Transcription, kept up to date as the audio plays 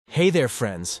Hey there,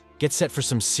 friends! Get set for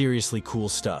some seriously cool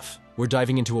stuff. We're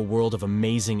diving into a world of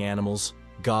amazing animals,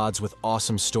 gods with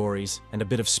awesome stories, and a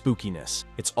bit of spookiness.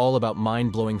 It's all about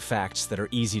mind-blowing facts that are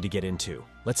easy to get into.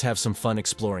 Let's have some fun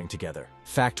exploring together.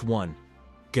 Fact 1.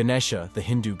 Ganesha, the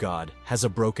Hindu god, has a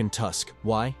broken tusk.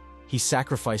 Why? He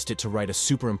sacrificed it to write a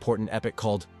super important epic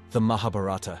called the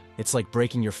Mahabharata. It's like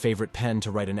breaking your favorite pen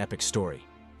to write an epic story.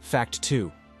 Fact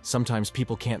 2. Sometimes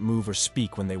people can't move or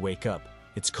speak when they wake up.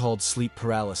 It's called sleep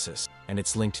paralysis, and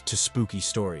it's linked to spooky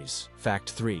stories. Fact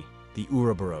 3. The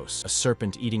Ouroboros, a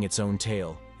serpent eating its own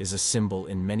tail, is a symbol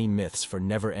in many myths for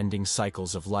never-ending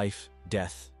cycles of life,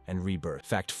 death, and rebirth.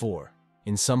 Fact 4.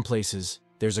 In some places,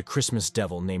 there's a Christmas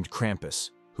devil named Krampus,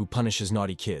 who punishes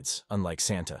naughty kids, unlike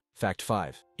Santa. Fact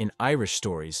 5. In Irish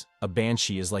stories, a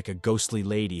banshee is like a ghostly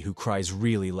lady who cries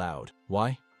really loud.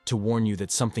 Why? To warn you that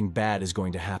something bad is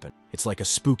going to happen. It's like a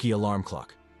spooky alarm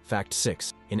clock. Fact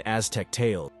 6. In Aztec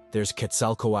tale, there's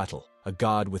Quetzalcoatl, a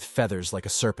god with feathers like a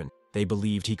serpent. They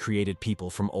believed he created people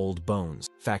from old bones.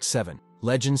 Fact 7.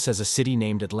 Legend says a city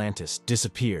named Atlantis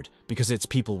disappeared because its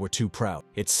people were too proud.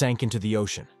 It sank into the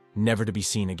ocean, never to be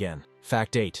seen again.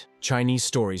 Fact 8. Chinese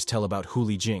stories tell about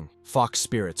Huli Jing, fox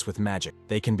spirits with magic.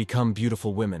 They can become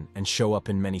beautiful women and show up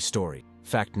in many stories.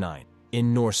 Fact 9.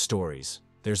 In Norse stories,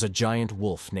 there's a giant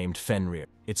wolf named Fenrir.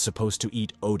 It's supposed to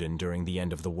eat Odin during the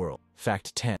end of the world.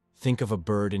 Fact 10. Think of a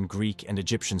bird in Greek and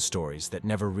Egyptian stories that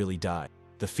never really died.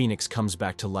 The phoenix comes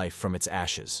back to life from its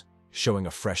ashes, showing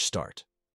a fresh start.